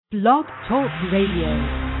Blog Talk Radio.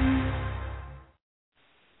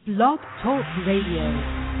 Blog Talk Radio.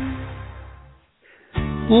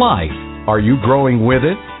 Life. Are you growing with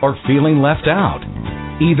it or feeling left out?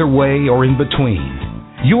 Either way or in between,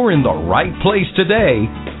 you're in the right place today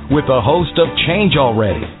with the host of Change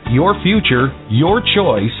Already, Your Future, Your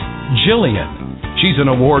Choice, Jillian. She's an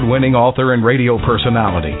award-winning author and radio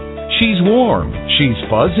personality. She's warm, she's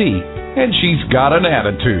fuzzy, and she's got an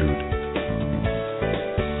attitude.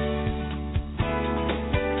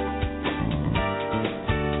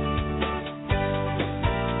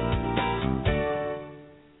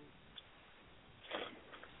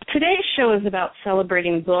 Today's show is about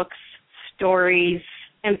celebrating books, stories,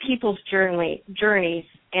 and people's journeys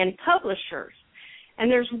and publishers.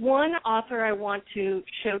 And there's one author I want to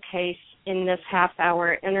showcase in this half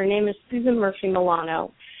hour, and her name is Susan Murphy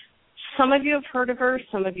Milano. Some of you have heard of her,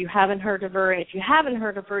 some of you haven't heard of her, and if you haven't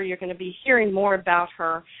heard of her, you're going to be hearing more about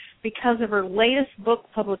her because of her latest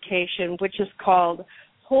book publication, which is called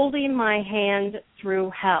Holding My Hand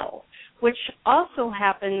Through Hell, which also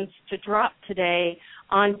happens to drop today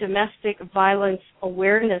on Domestic Violence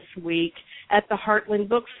Awareness Week at the Heartland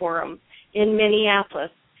Book Forum in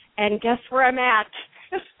Minneapolis. And guess where I'm at?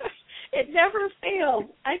 It never fails.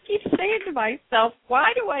 I keep saying to myself,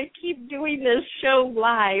 why do I keep doing this show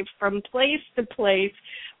live from place to place?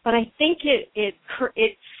 But I think it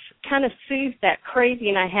kind of soothes that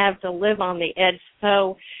craving I have to live on the edge.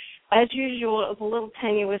 So as usual, it was a little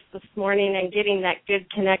tenuous this morning and getting that good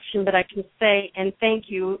connection, but I can say, and thank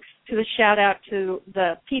you to the shout-out to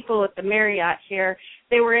the people at the Marriott here.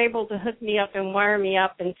 They were able to hook me up and wire me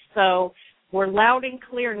up, and so we're loud and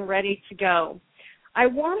clear and ready to go. I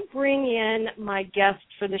want to bring in my guest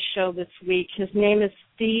for the show this week. His name is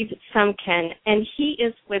Steve Semken, and he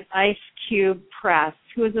is with Ice Cube Press,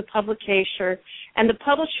 who is a publisher and the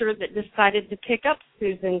publisher that decided to pick up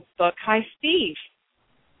Susan's book. Hi, Steve.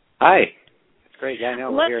 Hi. It's great. Yeah, I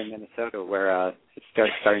know. We're here in Minnesota where it's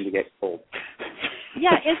starting to get cold.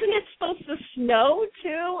 Yeah, isn't it supposed to snow,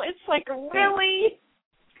 too? It's like really...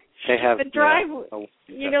 They have... The drive,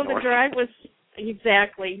 the drive was...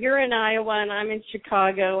 Exactly. You're in Iowa, and I'm in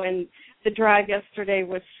Chicago, and the drive yesterday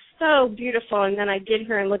was so beautiful, and then I get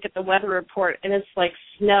here and look at the weather report, and it's like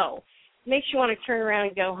snow. It makes you want to turn around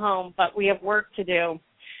and go home, but we have work to do.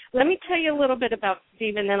 Let me tell you a little bit about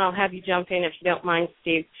Steve, and then I'll have you jump in if you don't mind,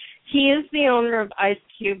 Steve. He is the owner of Ice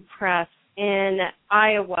Cube Press in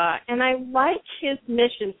Iowa, and I like his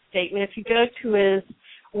mission statement. If you go to his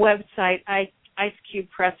website,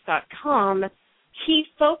 icecubepress.com, he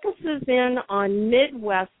focuses in on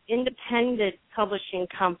Midwest independent publishing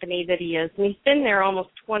company that he is, and he's been there almost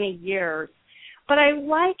 20 years. But I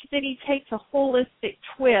like that he takes a holistic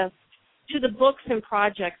twist to the books and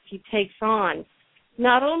projects he takes on.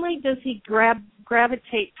 Not only does he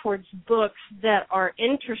gravitate towards books that are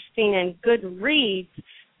interesting and good reads,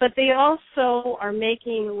 but they also are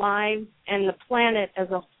making lives and the planet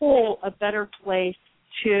as a whole a better place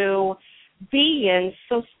to be in.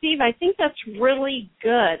 So, Steve, I think that's really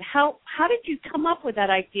good. How did you come up with that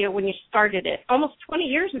idea when you started it? Almost 20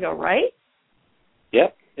 years ago, right?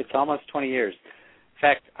 Yep, it's almost 20 years. In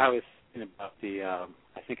fact, I was thinking about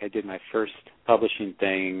I think I did my first publishing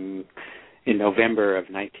thing in November of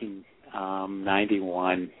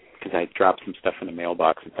 1991 because I dropped some stuff in the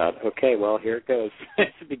mailbox and thought, okay, well, here it goes.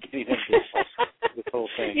 It's the beginning of this whole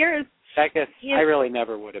thing. I guess I really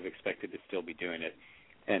never would have expected to still be doing it.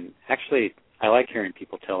 And actually, I like hearing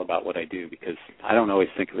people tell about what I do because I don't always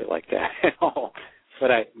think of it like that at all.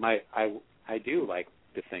 But I do like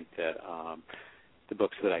to think that the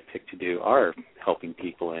books that I pick to do are helping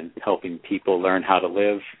people and helping people learn how to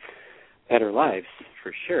live better lives,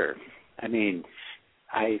 for sure. I mean,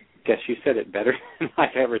 I guess you said it better than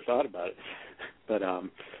I've ever thought about it. But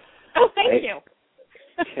thank you.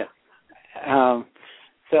 Yeah.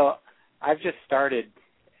 So I've just started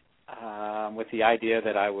with the idea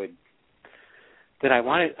that I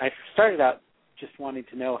started out just wanting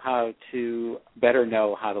to know how to better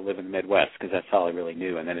know how to live in the Midwest because that's all I really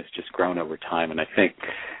knew, and then it's just grown over time. And I think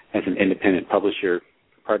as an independent publisher,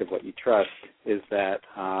 part of what you trust is that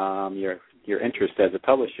your interest as a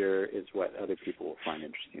publisher is what other people will find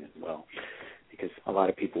interesting as well. Because a lot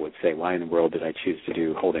of people would say, why in the world did I choose to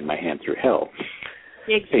do Holding My Hand Through Hell?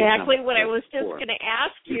 Exactly what I was just going to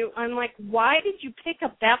ask you. I'm like, why did you pick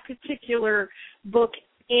up that particular book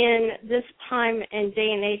in this time and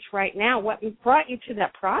day and age right now? What brought you to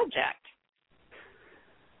that project?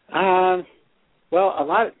 Well,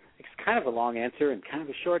 it's kind of a long answer and kind of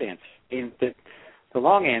a short answer. The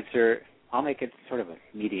long answer, I'll make it sort of a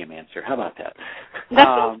medium answer. How about that? That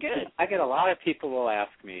sounds good. I get a lot of people will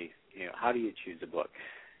ask me, how do you choose a book?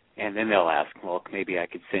 and then they'll ask, well, maybe I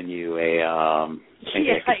could send you a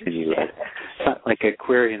like a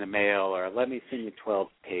query in the mail, or let me send you 12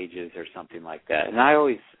 pages or something like that. And I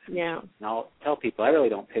always, and I'll tell people, I really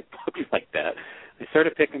don't pick books like that. I sort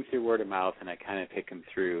of pick them through word of mouth, and I kind of pick them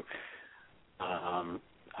through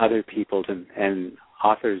other people's and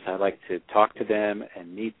authors. I like to talk to them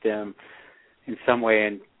and meet them in some way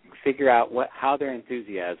and figure out how their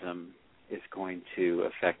enthusiasm is going to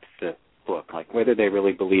affect the book, like whether they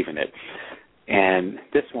really believe in it. And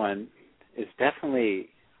this one is definitely,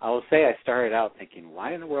 I will say I started out thinking,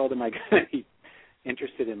 why in the world am I going to be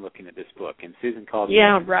interested in looking at this book? And Susan called me.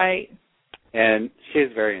 Yeah, right. And she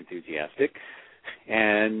is very enthusiastic.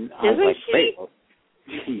 And I was Isn't like, she? wait, well,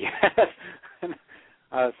 yes.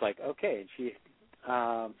 I was like, okay. And she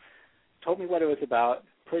told me what it was about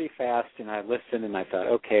pretty fast, and I listened, and I thought,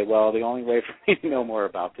 okay, well, the only way for me to know more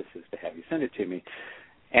about this is to have you send it to me.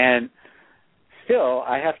 And still,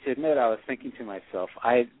 I have to admit, I was thinking to myself,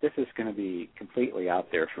 this is going to be completely out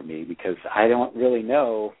there for me because I don't really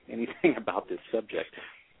know anything about this subject.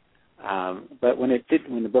 But when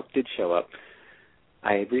the book did show up,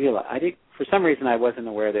 I realized, for some reason I wasn't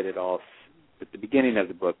aware that the beginning of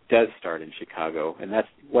the book does start in Chicago, and that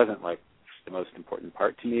wasn't like the most important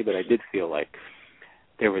part to me, but I did feel like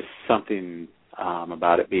there was something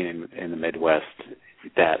about it being in the Midwest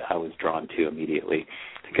that I was drawn to immediately.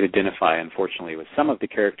 I could identify, unfortunately, with some of the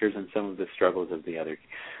characters and some of the struggles of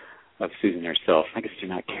Susan herself. I guess they're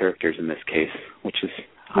not characters in this case, which is,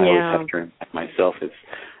 I always have to remind myself, is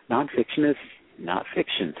nonfiction is not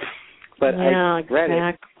fiction. But I read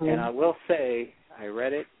it, and I will say I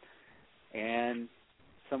read it, and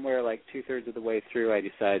somewhere like 2/3 of the way through, I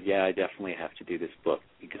decided, I definitely have to do this book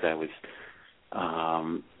because I was,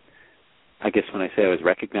 I guess when I say I was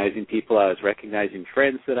recognizing people, I was recognizing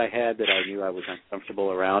friends that I had that I knew I was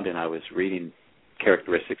uncomfortable around, and I was reading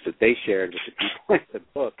characteristics that they shared with the people in the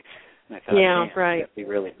book. And I thought, I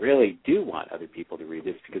really, really do want other people to read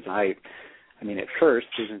this because I mean, at first,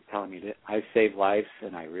 Susan's telling me that I save lives,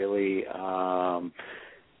 and I really,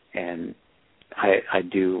 and I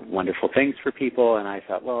do wonderful things for people, and I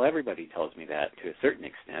thought, well, everybody tells me that to a certain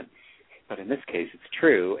extent, but in this case, it's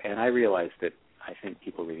true, and I realized that I think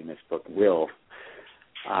people reading this book will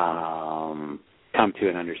come to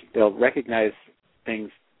and understand. They'll recognize things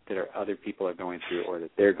that other people are going through or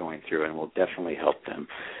that they're going through, and will definitely help them,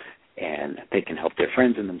 and they can help their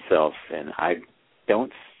friends and themselves. And I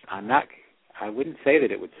wouldn't say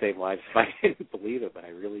that it would save lives if I didn't believe it, but I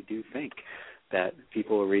really do think that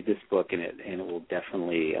people will read this book and it will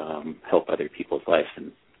definitely help other people's lives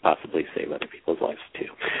and possibly save other people's lives too.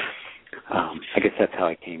 I guess that's how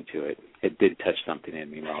I came to it. It did touch something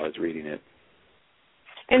in me while I was reading it.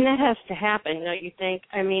 And that has to happen, don't you think?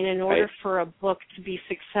 I mean, in order for a book to be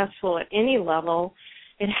successful at any level,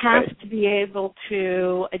 it has to be able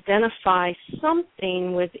to identify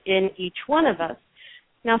something within each one of us.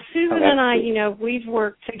 Now, Susan and I, we've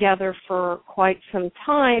worked together for quite some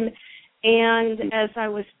time, and as I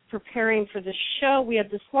was preparing for the show, we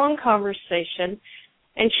had this long conversation,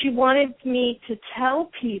 and she wanted me to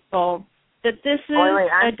tell people that this is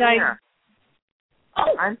I'm here.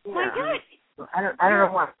 Oh, I'm here. My God. I don't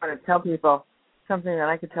know why I want to tell people something that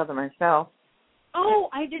I could tell to myself. Oh,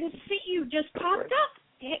 I didn't see you. Just popped up.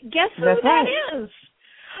 Guess who that is?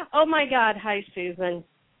 Oh, my God. Hi, Susan.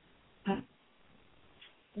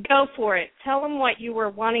 Go for it. Tell them what you were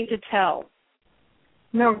wanting to tell.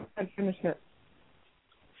 No, I finished it.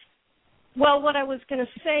 Well, what I was going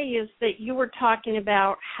to say is that you were talking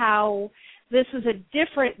about how this is a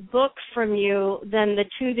different book from you than the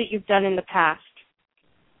two that you've done in the past.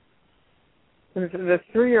 The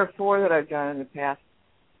 3 or 4 that I've done in the past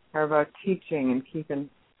are about teaching and keeping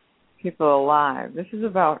people alive. This is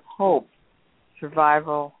about hope,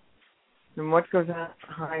 survival, and what goes on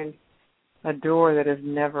behind a door that is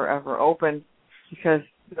never, ever opened because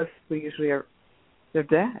those people usually they're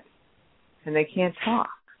dead and they can't talk,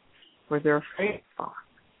 or they're afraid to talk,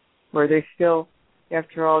 or they still,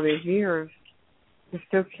 after all these years, they're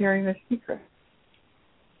still carrying the secret.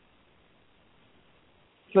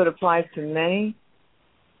 So it applies to many,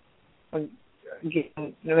 no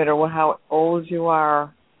matter how old you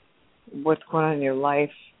are, what's going on in your life.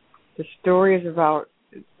 The story is about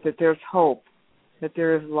that there's hope, that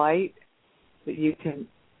there is light, that you can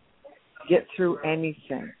get through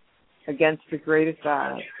anything against the greatest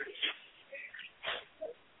odds.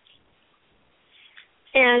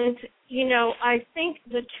 And, I think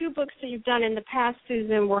the 2 books that you've done in the past,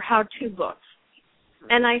 Susan, were how-to books.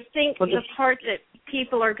 And I think the part that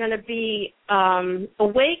people are going to be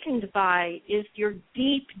awakened by is your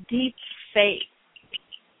deep, deep faith.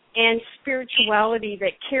 and spirituality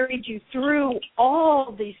that carried you through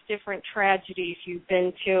all these different tragedies you've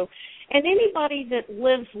been to. And anybody that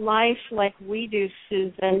lives life like we do,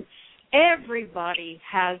 Susan, everybody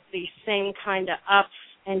has these same kind of ups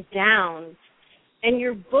and downs. And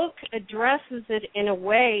your book addresses it in a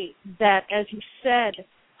way that, as you said,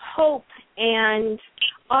 hope and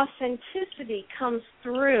authenticity comes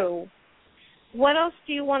through. What else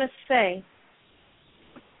do you want to say?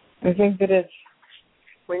 I think that it's,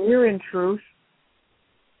 when you're in truth,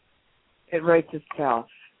 it writes itself.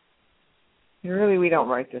 And really, we don't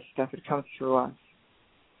write this stuff. It comes through us.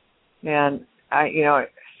 And,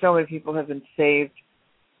 so many people have been saved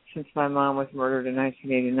since my mom was murdered in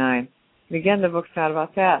 1989. And again, the book's not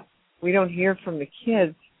about that. We don't hear from the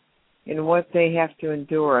kids in what they have to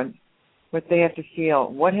endure and what they have to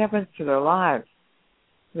feel. What happens to their lives?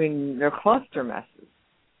 I mean, they're cluster messes.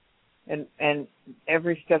 And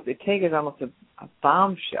every step they take is almost a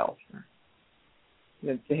bomb shelter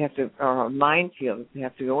that they have to, or a minefield that they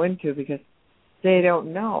have to go into, because they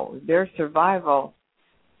don't know their survival.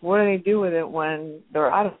 What do they do with it when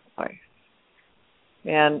they're out of place?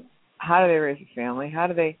 And how do they raise a family? How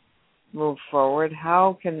do they move forward?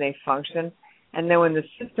 How can they function? And then when the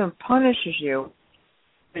system punishes you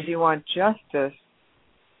because you want justice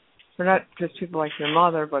for not just people like your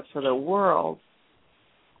mother, but for the world,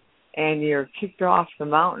 and you're kicked off the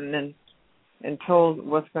mountain and told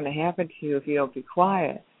what's going to happen to you if you don't be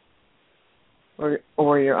quiet,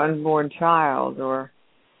 or your unborn child, or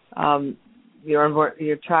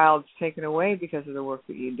your child's taken away because of the work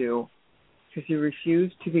that you do, because you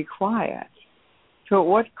refuse to be quiet. So at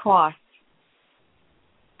what cost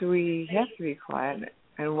do we have to be quiet,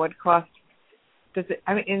 and what cost does it,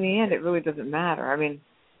 I mean, in the end, it really doesn't matter. I mean,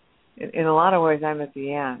 in a lot of ways, I'm at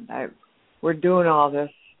the end. We're doing all this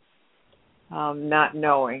not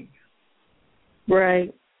knowing.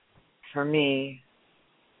 Right. For me,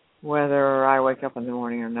 whether I wake up in the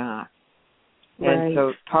morning or not. Right. And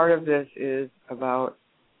so part of this is about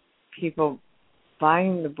people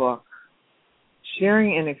buying the book,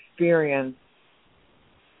 sharing an experience.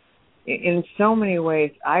 In so many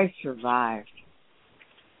ways, I survived.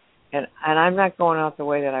 And I'm not going out the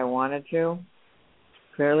way that I wanted to,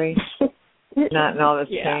 clearly. Not in all this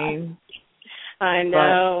pain. I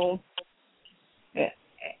know.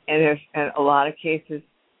 And a lot of cases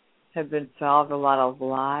have been solved. A lot of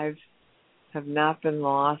lives have not been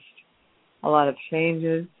lost. A lot of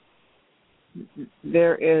changes.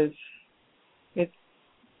 You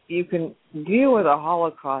can deal with a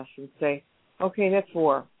Holocaust and say, okay, that's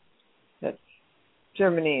war. That's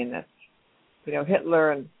Germany, and that's,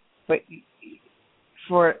 Hitler. But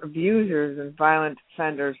for abusers and violent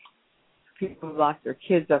offenders, people who lock their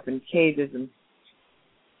kids up in cages, and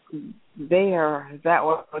they are that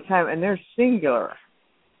one time, and they're singular.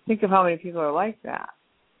 Think of how many people are like that.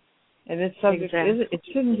 And this subject, it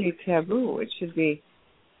shouldn't be taboo. It should be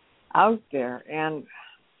out there. And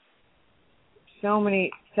so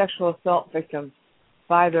many sexual assault victims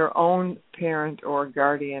by their own parent or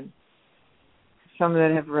guardian, some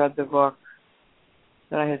that have read the book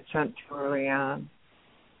that I had sent to early on.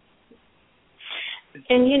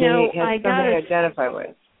 And, I got to identify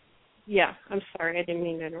with. Yeah, I'm sorry, I didn't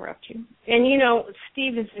mean to interrupt you. And,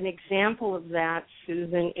 Steve is an example of that,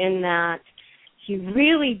 Susan, in that he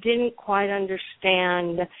really didn't quite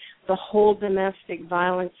understand the whole domestic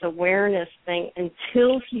violence awareness thing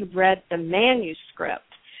until he read the manuscript.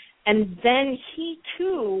 And then he,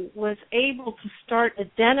 too, was able to start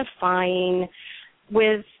identifying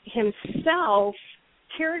with himself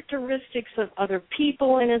characteristics of other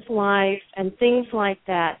people in his life and things like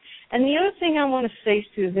that. And the other thing I want to say,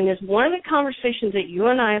 Susan, is one of the conversations that you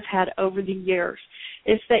and I have had over the years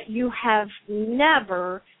is that you have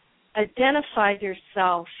never identified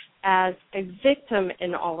yourself as a victim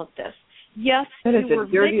in all of this. Yes, that you were victimized. That is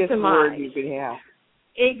the dirtiest word you could have.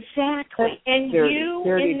 Exactly. That's and dirty, you,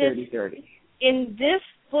 dirty. In this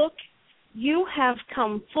book, you have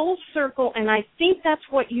come full circle, and I think that's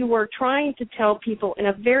what you were trying to tell people in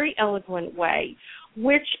a very eloquent way,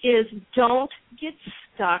 which is don't get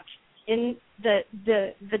stuck in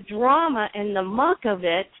the drama and the muck of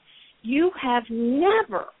it. You have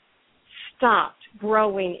never stopped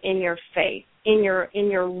growing in your faith, in your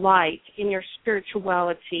light, in your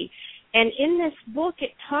spirituality. And in this book,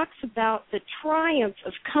 it talks about the triumph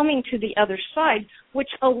of coming to the other side, which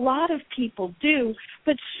a lot of people do.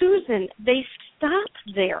 But, Susan, they stop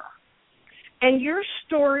there. And your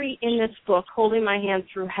story in this book, Holding My Hand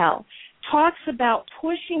Through Hell, talks about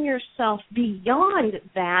pushing yourself beyond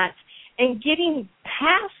that and getting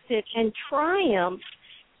past it and triumph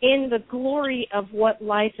in the glory of what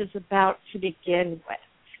life is about to begin with.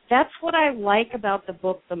 that's what I like about the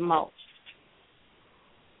book the most.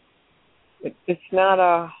 It's not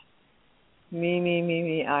a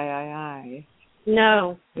me, I.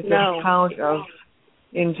 No, it's no. an account of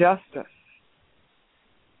injustice,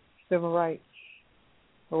 civil rights,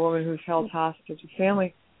 a woman who's held hostage, a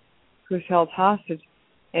family who's held hostage,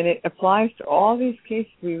 and it applies to all these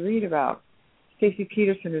cases we read about. Stacey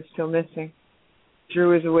Peterson is still missing.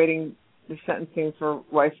 Drew is awaiting the sentencing for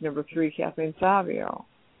wife number 3, Kathleen Savio.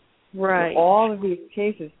 Right. In all of these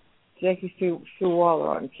cases, Jackie Sue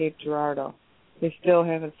Waller and Cape Girardeau, they still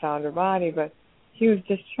haven't found her body, but he was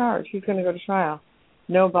discharged. He's going to go to trial.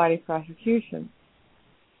 No body prosecution.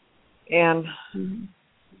 And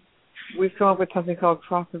we've come up with something called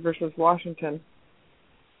Crawford versus Washington,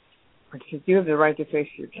 which says you have the right to face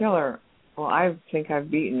your killer. Well, I think I've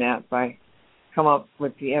beaten that by come up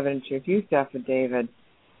with the evidence of use affidavit.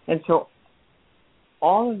 And so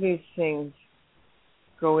all of these things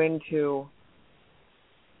go into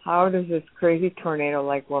how does this crazy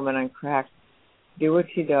tornado-like woman on crack do what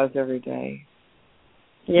she does every day?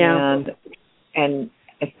 Yeah. And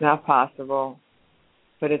it's not possible,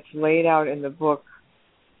 but it's laid out in the book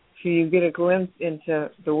so you get a glimpse into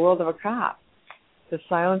the world of a cop, the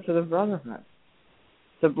silence of the brotherhood,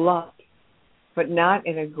 the blood, but not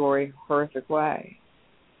in a gory, horrific way.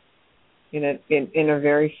 In a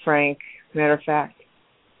very frank, matter of fact,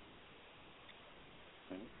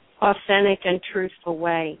 authentic and truthful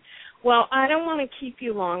way. Well, I don't want to keep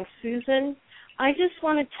you long, Susan. I just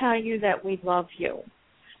want to tell you that we love you.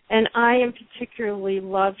 And I in particularly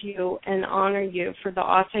love you and honor you for the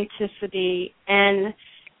authenticity and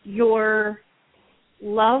your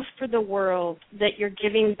love for the world that you're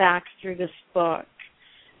giving back through this book.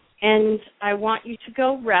 And I want you to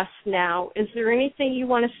go rest now. Is there anything you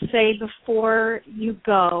want to say before you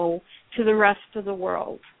go to the rest of the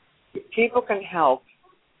world? People can help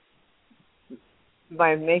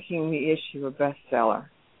by making the issue a bestseller,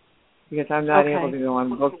 because I'm not able to go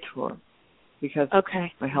on book tour because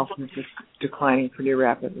my health is just declining pretty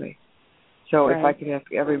rapidly. So if I could ask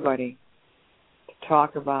everybody to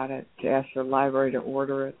talk about it, to ask their library to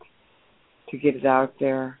order it, to get it out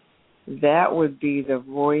there, that would be the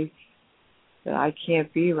voice that I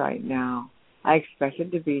can't be right now. I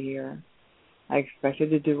expected to be here. I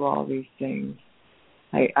expected to do all these things.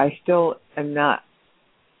 I still am not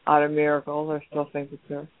out of miracles. I still think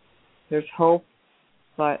that there's hope,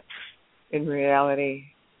 but in reality,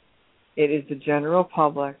 it is the general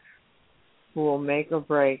public who will make or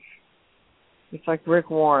break. It's like Rick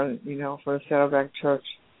Warren, for the Saddleback Church,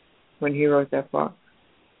 when he wrote that book,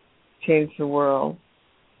 Change the World.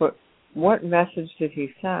 But what message did he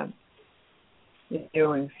send in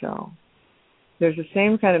doing so? There's the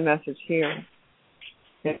same kind of message here.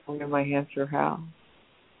 I'm get my hands through hell.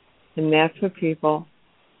 And that's what people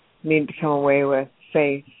need to come away with: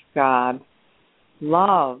 faith, God,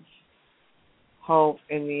 love, hope.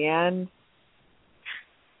 In the end,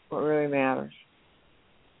 what really matters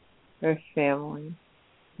is family,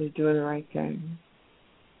 is doing the right thing,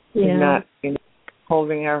 is not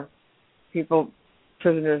holding our people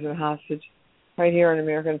prisoners and hostage right here on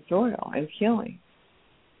American soil and killing.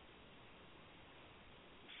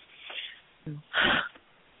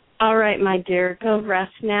 All right, my dear, go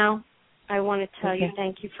rest now. I want to tell you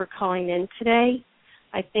thank you for calling in today.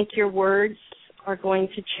 I think your words are going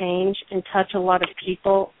to change and touch a lot of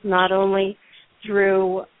people, not only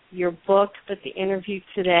through your book, but the interview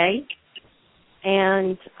today.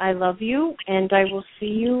 And I love you, and I will see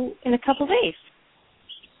you in a couple days.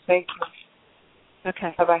 Thank you.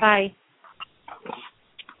 Okay. Bye-bye. Bye.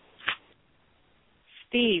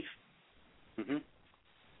 Steve. Mm-hmm.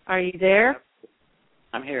 Are you there?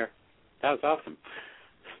 I'm here. That was awesome.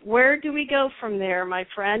 Where do we go from there, my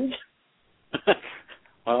friend?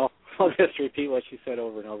 Well, I'll just repeat what you said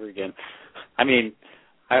over and over again. I mean,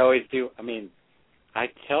 I always do. I mean, I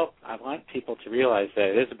want people to realize that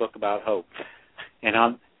it is a book about hope, and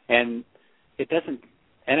it doesn't,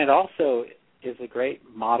 and it also is a great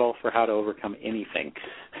model for how to overcome anything.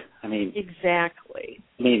 I mean, exactly.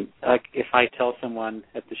 I mean, like if I tell someone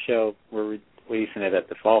at the show, we're releasing it at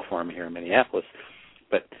the Fall Forum here in Minneapolis,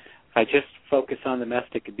 but if I just focus on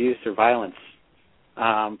domestic abuse or violence,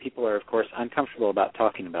 people are, of course, uncomfortable about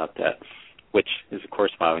talking about that, which is, of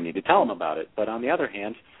course, why we need to tell them about it. But on the other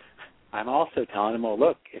hand, I'm also telling them, well,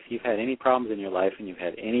 look, if you've had any problems in your life and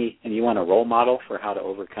and you want a role model for how to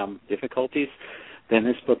overcome difficulties, then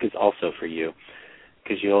this book is also for you,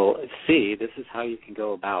 because you'll see this is how you can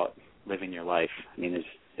go about living your life. I mean,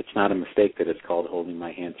 it's not a mistake that it's called Holding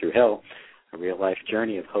My Hand Through Hell, a real-life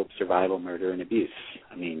journey of hope, survival, murder, and abuse.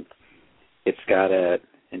 I mean, it's got an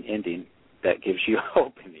ending that gives you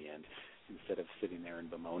hope in the instead of sitting there and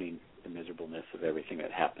bemoaning the miserableness of everything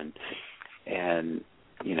that happened. And,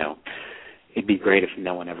 you know, it'd be great if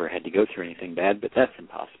no one ever had to go through anything bad, but that's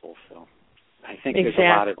impossible. So I think there's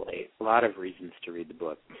a lot of reasons to read the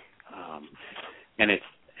book.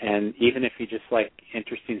 And even if you just like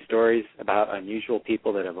interesting stories about unusual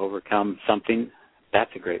people that have overcome something, that's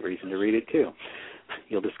a great reason to read it too.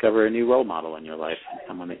 You'll discover a new role model in your life,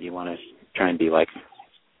 someone that you want to try and be like.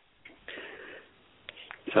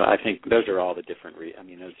 So I think those are all the different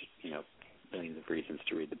those, you know, millions of reasons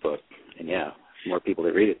to read the book. And yeah, the more people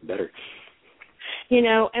that read it, the better. You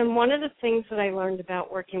know, and one of the things that I learned about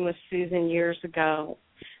working with Susan years ago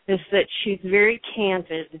is that she's very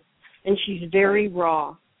candid and she's very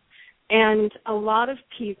raw. And a lot of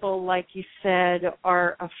people, like you said,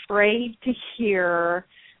 are afraid to hear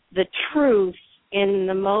the truth in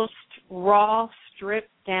the most raw,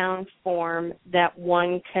 stripped-down form that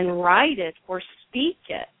one can write it or speak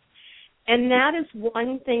it. And that is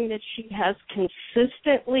one thing that she has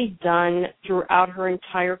consistently done throughout her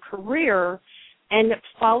entire career, and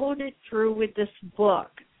followed it through with this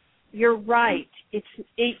book. You're right.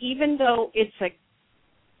 Even though it's a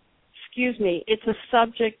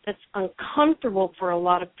subject that's uncomfortable for a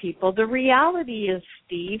lot of people, the reality is,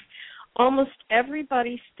 Steve, almost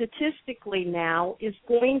everybody statistically now is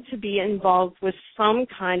going to be involved with some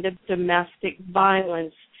kind of domestic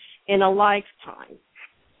violence in a lifetime.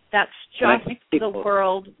 That's just the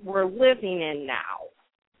world we're living in now.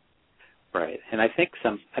 Right. And I think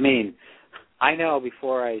I know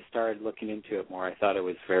before I started looking into it more, I thought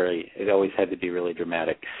it always had to be really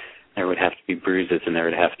dramatic. There would have to be bruises and there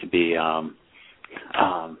would have to be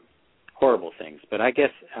horrible things. But I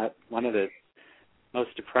guess one of the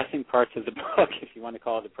most depressing parts of the book, if you want to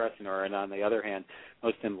call it depressing, and on the other hand,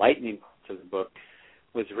 most enlightening parts of the book,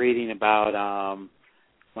 was reading about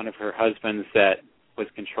one of her husbands that was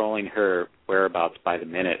controlling her whereabouts by the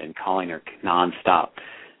minute and calling her nonstop.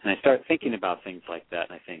 And I start thinking about things like that,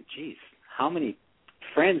 and I think, geez, how many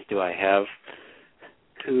friends do I have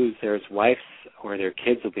their wives or their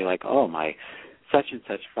kids will be like, oh, my such and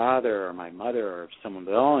such father or my mother or someone,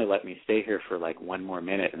 they'll only let me stay here for like one more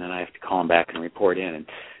minute, and then I have to call them back and report in. And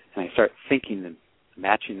I start thinking and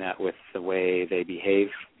matching that with the way they behave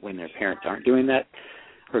when their parents aren't doing that,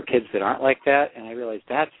 or kids that aren't like that, and I realize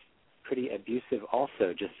that's pretty abusive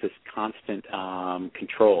also, just this constant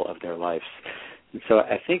control of their lives. And so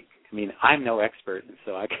I'm no expert, and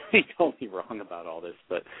so I can be totally wrong about all this,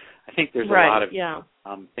 but I think there's a lot of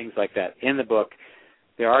things like that in the book.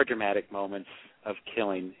 There are dramatic moments of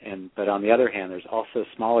killing, but on the other hand, there's also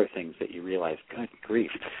smaller things that you realize, good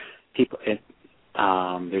grief, people.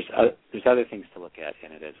 There's other things to look at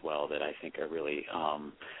in it as well that I think are really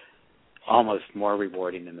almost more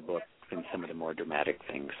rewarding in the book than some of the more dramatic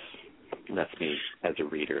things. That's me as a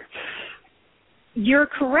reader. You're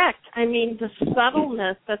correct. I mean, the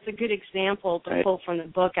subtleness, that's a good example to pull from the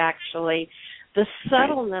book, actually. The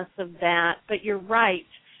subtleness of that, but you're right.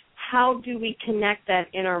 How do we connect that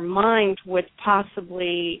in our mind with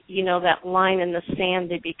possibly, that line in the sand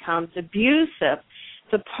that becomes abusive?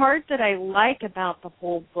 The part that I like about the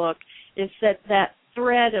whole book is that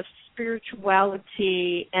thread of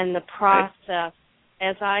spirituality and the process,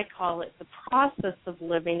 as I call it, the process of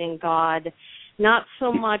living in God, not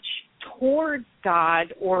so much towards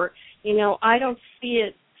God or, I don't see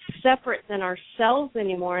it separate than ourselves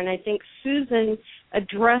anymore. And I think Susan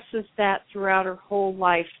addresses that throughout her whole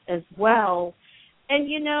life as well. And,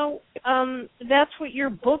 that's what your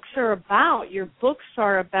books are about. Your books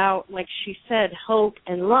are about, like she said, hope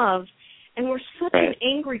and love. And we're such an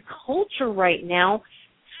angry culture right now.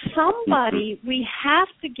 We have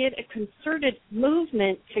to get a concerted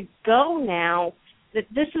movement to go now that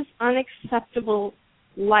this is unacceptable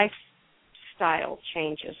lifestyle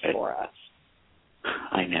changes for us.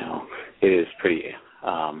 I know. It is pretty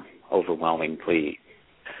overwhelmingly.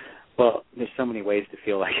 Well, there's so many ways to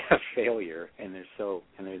feel like a failure, and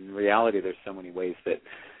in reality, there's so many ways that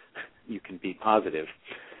you can be positive.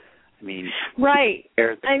 Right. They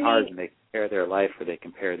compare their cars and they compare their life, or they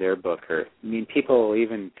compare their book, people will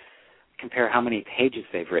even compare how many pages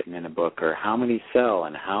they've written in a book, or how many sell,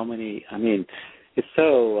 and how many. It's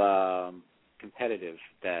so competitive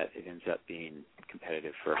that it ends up being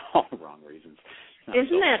competitive for all the wrong reasons.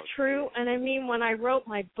 Isn't that true? And when I wrote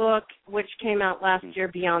my book, which came out last year,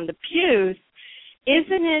 Beyond the Pews,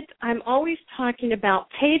 isn't it, I'm always talking about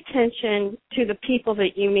pay attention to the people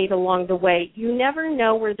that you meet along the way. You never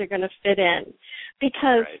know where they're going to fit in,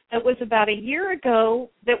 because it was about a year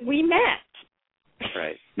ago that we met.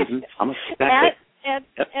 Right. Almost exactly. At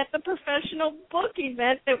the professional book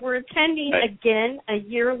event that we're attending again a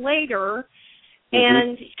year later.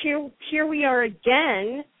 And here we are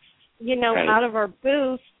again, right. out of our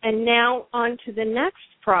booth, and now on to the next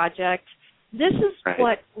project. This is right.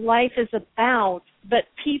 what life is about, but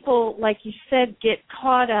people, like you said, get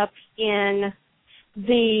caught up in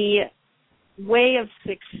the way of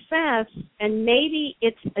success, and maybe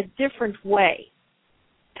it's a different way.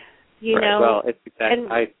 Right. Well, it's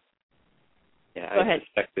exactly. Go ahead.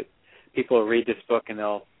 Suspect that people will read this book and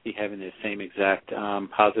they'll be having the same exact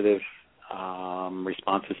positive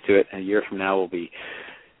responses to it. And a year from now, we'll be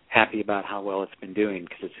happy about how well it's been doing,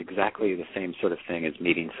 because it's exactly the same sort of thing as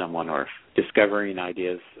meeting someone or discovering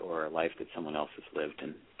ideas or a life that someone else has lived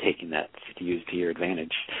and taking that to use to your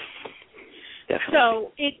advantage. Definitely.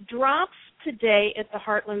 So it drops today at the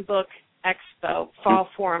Heartland Book Expo, Fall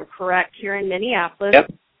Forum, correct, here in Minneapolis?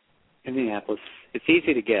 Yep, in Minneapolis. It's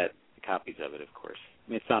easy to get copies of it, of course. I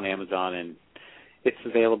mean, it's on Amazon, and it's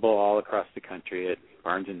available all across the country at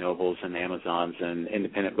Barnes & Nobles and Amazons, and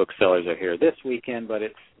independent booksellers are here this weekend, but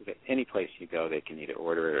it's any place you go, they can either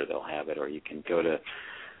order it or they'll have it, or you can go to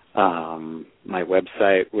my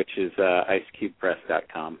website, which is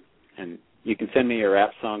icecubepress.com, and you can send me your rap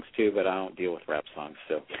songs, too, but I don't deal with rap songs,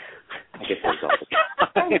 so I get those all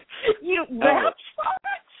the time. You rap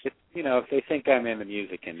songs? If they think I'm in the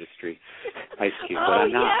music industry, Ice Cube, but I'm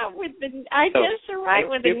I'm not. I guess you're right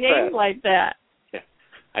with a name like that. Yeah,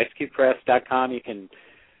 icecubepress.com.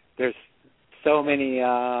 There's so many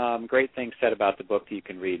great things said about the book that you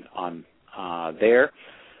can read on there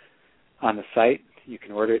on the site. You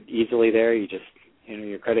can order it easily there. You just enter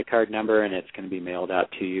your credit card number, and it's going to be mailed out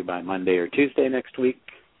to you by Monday or Tuesday next week.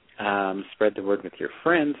 Spread the word with your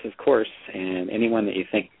friends, of course, and anyone that you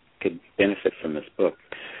think could benefit from this book.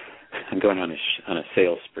 I'm going on a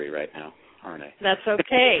sales spree right now, aren't I? That's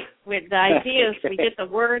okay. With the ideas, we get the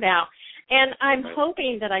word out. And I'm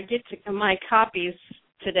hoping that I get to my copies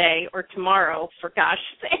today or tomorrow, for gosh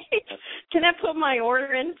sake. Can I put my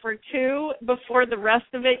order in for 2 before the rest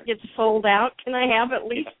of it gets sold out? Can I have at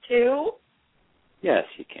least 2? Yes,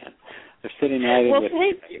 you can. They're sitting right in with you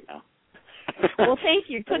right now. Well, thank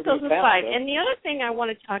you. Put those aside. And the other thing I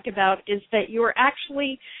want to talk about is that you're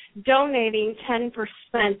actually donating 10%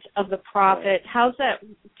 of the profit. Right. How's that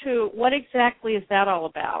what exactly is that all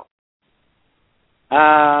about?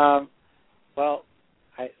 Well,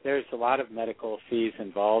 there's a lot of medical fees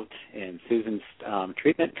involved in Susan's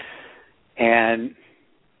treatment, and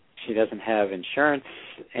she doesn't have insurance,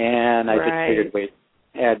 and I just figured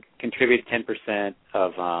I'd contribute 10%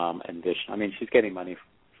 of additional. I mean, she's getting money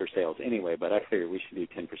for sales anyway, but I figured we should do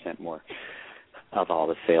 10% more of all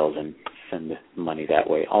the sales and send the money that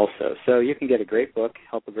way also. So you can get a great book,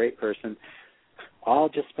 help a great person, all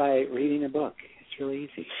just by reading a book. It's really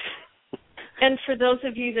easy. And for those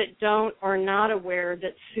of you that don't or not aware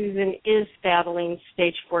that Susan is battling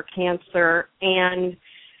stage 4 cancer, and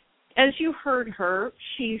as you heard her,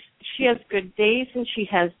 she has good days and she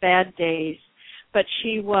has bad days. But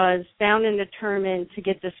she was bound and determined to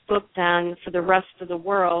get this book done for the rest of the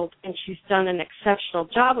world, and she's done an exceptional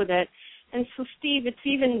job with it. And so, Steve, it's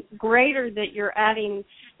even greater that you're adding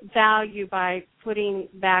value by putting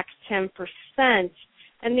back 10%.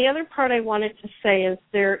 And the other part I wanted to say is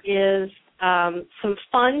there is some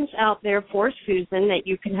funds out there for Susan that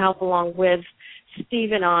you can help along with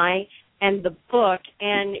Steve and I and the book.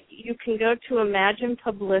 And you can go to Imagine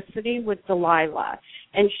Publicity with Delilah.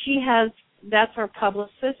 And that's our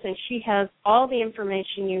publicist, and she has all the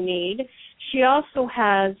information you need.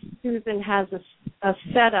 Susan has a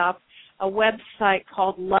setup, a website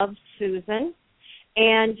called Love Susan,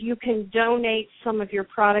 and you can donate some of your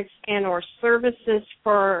products and or services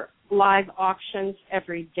for live auctions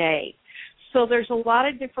every day. So there's a lot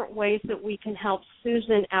of different ways that we can help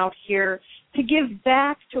Susan out here to give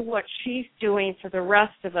back to what she's doing for the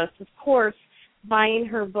rest of us. Of course, buying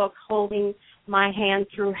her book, Holding My Hand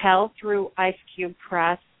Through Hell, through Ice Cube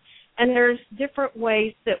Press. And there's different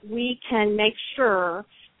ways that we can make sure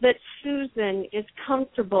that Susan is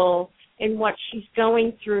comfortable in what she's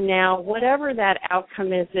going through now. Whatever that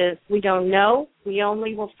outcome is we don't know. We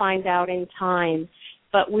only will find out in time.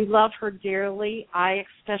 But we love her dearly. I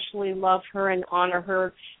especially love her and honor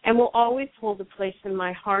her, and will always hold a place in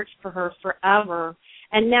my heart for her forever.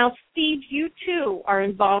 And now, Steve, you too are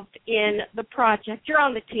involved in the project. You're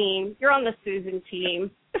on the team. You're on the Susan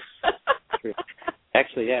team.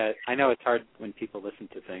 Actually, yeah, I know it's hard when people listen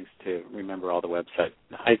to things to remember all the websites.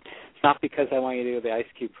 It's not because I want you to go to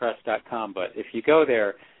icecubepress.com, but if you go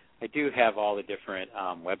there, I do have all the different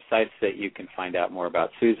websites that you can find out more about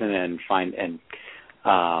Susan and find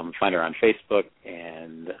her on Facebook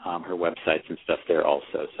and her websites and stuff there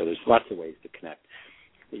also. So there's lots of ways to connect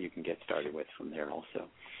that you can get started with from there also.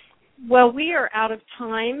 Well, we are out of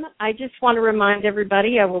time. I just want to remind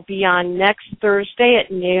everybody I will be on next Thursday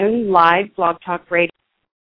at noon, live, Blog Talk Radio.